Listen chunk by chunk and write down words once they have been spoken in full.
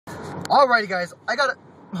Alrighty, guys, I gotta,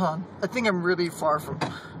 hold on, I think I'm really far from,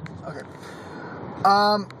 okay.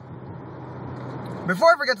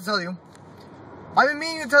 Before I forget to tell you, I've been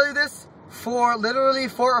meaning to tell you this for literally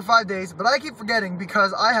 4 or 5 days, but I keep forgetting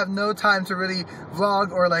because I have no time to really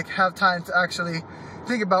vlog or like have time to actually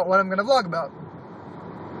think about what I'm gonna vlog about.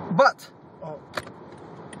 But,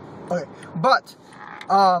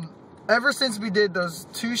 ever since we did those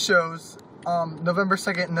 2 shows, November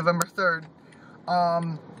 2nd and November 3rd,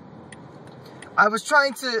 I was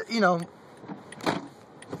trying to, you know,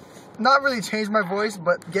 not really change my voice,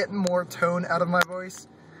 but get more tone out of my voice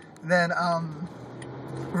than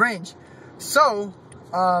range. So,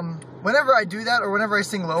 whenever I do that, or whenever I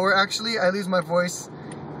sing lower, actually, I lose my voice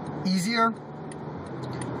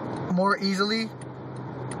more easily.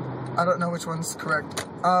 I don't know which one's correct.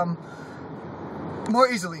 More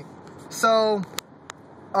easily. So,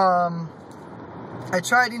 I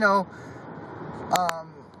tried, you know,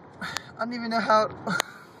 I don't even know how.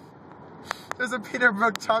 There's a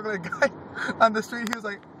Peterbrook chocolate guy on the street. He was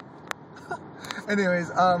like,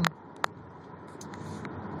 anyways,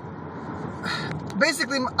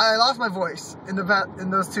 basically, I lost my voice in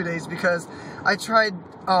those 2 days because I tried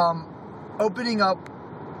opening up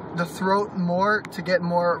the throat more to get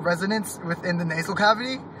more resonance within the nasal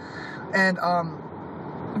cavity, and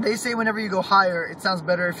they say whenever you go higher, it sounds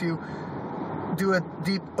better if you do a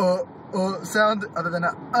deep sound other than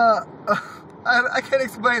a I can't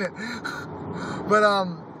explain it. But I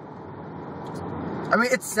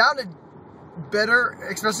mean, it sounded better,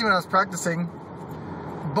 especially when I was practicing,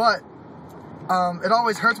 but it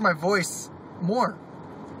always hurts my voice more.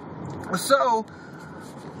 So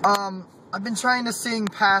I've been trying to sing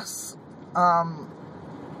past A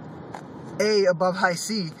above high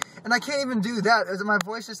C, and I can't even do that. My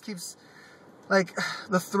voice just keeps, like,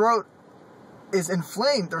 the throat is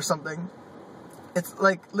inflamed or something. It's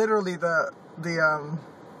like literally the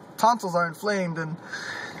tonsils are inflamed, and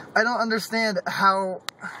I don't understand how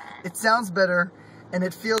it sounds better and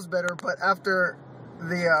it feels better, but after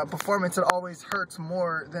the performance it always hurts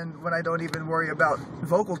more than when I don't even worry about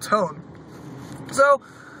vocal tone. So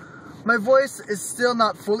my voice is still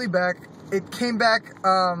not fully back. It came back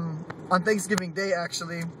on Thanksgiving Day,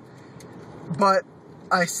 actually, but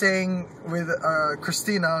I sang with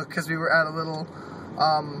Christina because we were at a little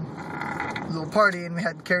party and we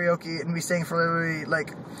had karaoke and we sang for literally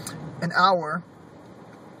like an hour.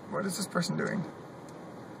 What is this person doing?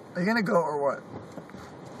 Are you gonna go or what?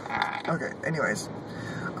 Okay, anyways.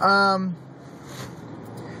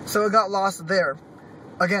 So it got lost there.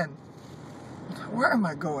 Again, where am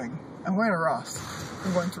I going? I'm going to Ross.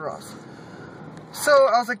 I'm going to Ross. So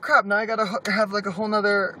I was like, crap, now I gotta have like a whole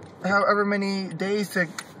nother however many days to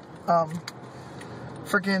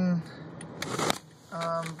freaking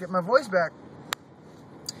get my voice back.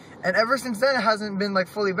 And ever since then, it hasn't been like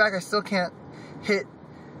fully back. I still can't hit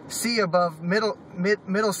C above middle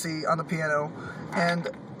C on the piano, and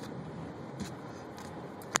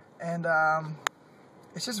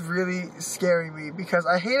it's just really scaring me because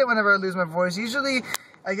I hate it whenever I lose my voice. Usually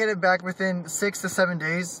I get it back within 6 to 7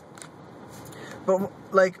 days, but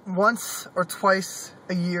like once or twice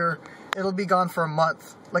a year it'll be gone for a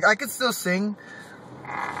month. Like I could still sing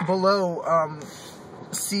below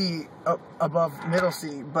C above middle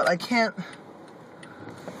C, but I can't.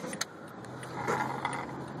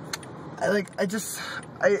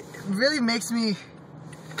 It really makes me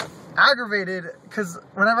aggravated because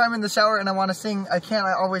whenever I'm in the shower and I want to sing, I can't.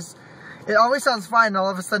 It always sounds fine, and all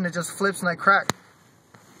of a sudden it just flips and I crack.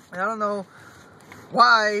 And I don't know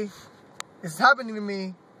why this is happening to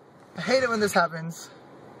me. I hate it when this happens.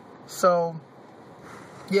 So,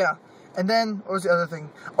 yeah. And then, what was the other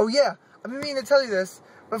thing? Oh yeah, I've been meaning to tell you this,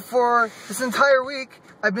 but for this entire week,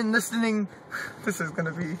 I've been listening, you guys are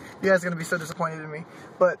gonna be so disappointed in me,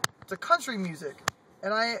 but to country music.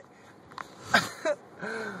 And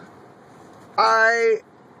I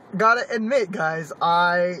gotta admit, guys,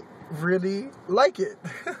 I really like it.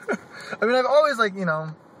 I mean, I've always, like, you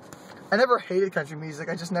know, I never hated country music.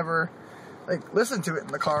 I just never, like, listened to it in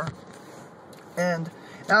the car. And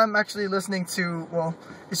now I'm actually listening to, well,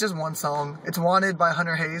 it's just one song. It's Wanted by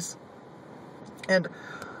Hunter Hayes. And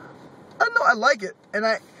I don't know, I like it. And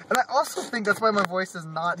I also think that's why my voice is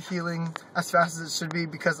not healing as fast as it should be,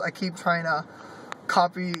 because I keep trying to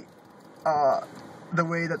copy the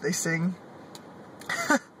way that they sing.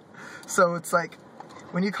 So it's like,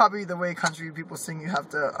 when you copy the way country people sing, you have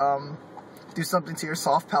to do something to your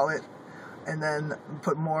soft palate and then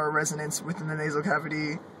put more resonance within the nasal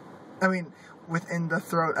cavity. I mean, within the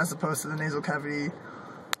throat as opposed to the nasal cavity,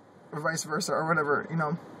 or vice versa, or whatever, you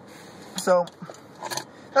know. So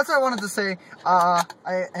that's what I wanted to say. I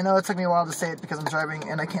know it took me a while to say it because I'm driving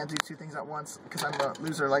and I can't do two things at once because I'm a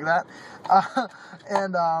loser like that.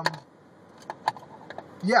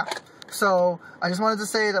 Yeah. So I just wanted to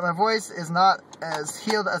say that my voice is not as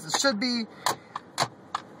healed as it should be.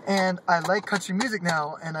 And I like country music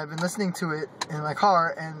now, and I've been listening to it in my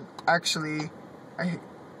car, and actually,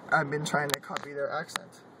 I've been trying to copy their accent.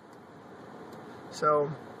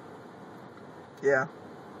 So, yeah.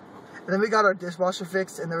 And then we got our dishwasher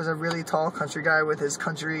fixed, and there was a really tall country guy with his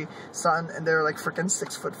country son, and they were like freaking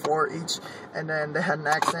 6'4" each, and then they had an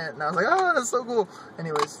accent, and I was like, oh, that's so cool.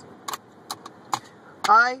 Anyways,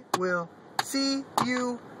 I will see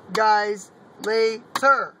you guys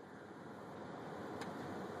later.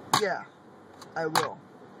 Yeah, I will.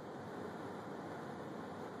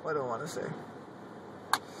 What do I want to say?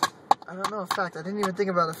 I don't know a fact. I didn't even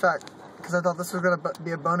think about a fact because I thought this was going to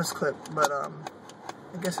be a bonus clip, but I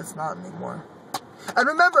guess it's not anymore. And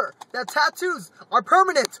remember that tattoos are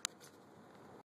permanent.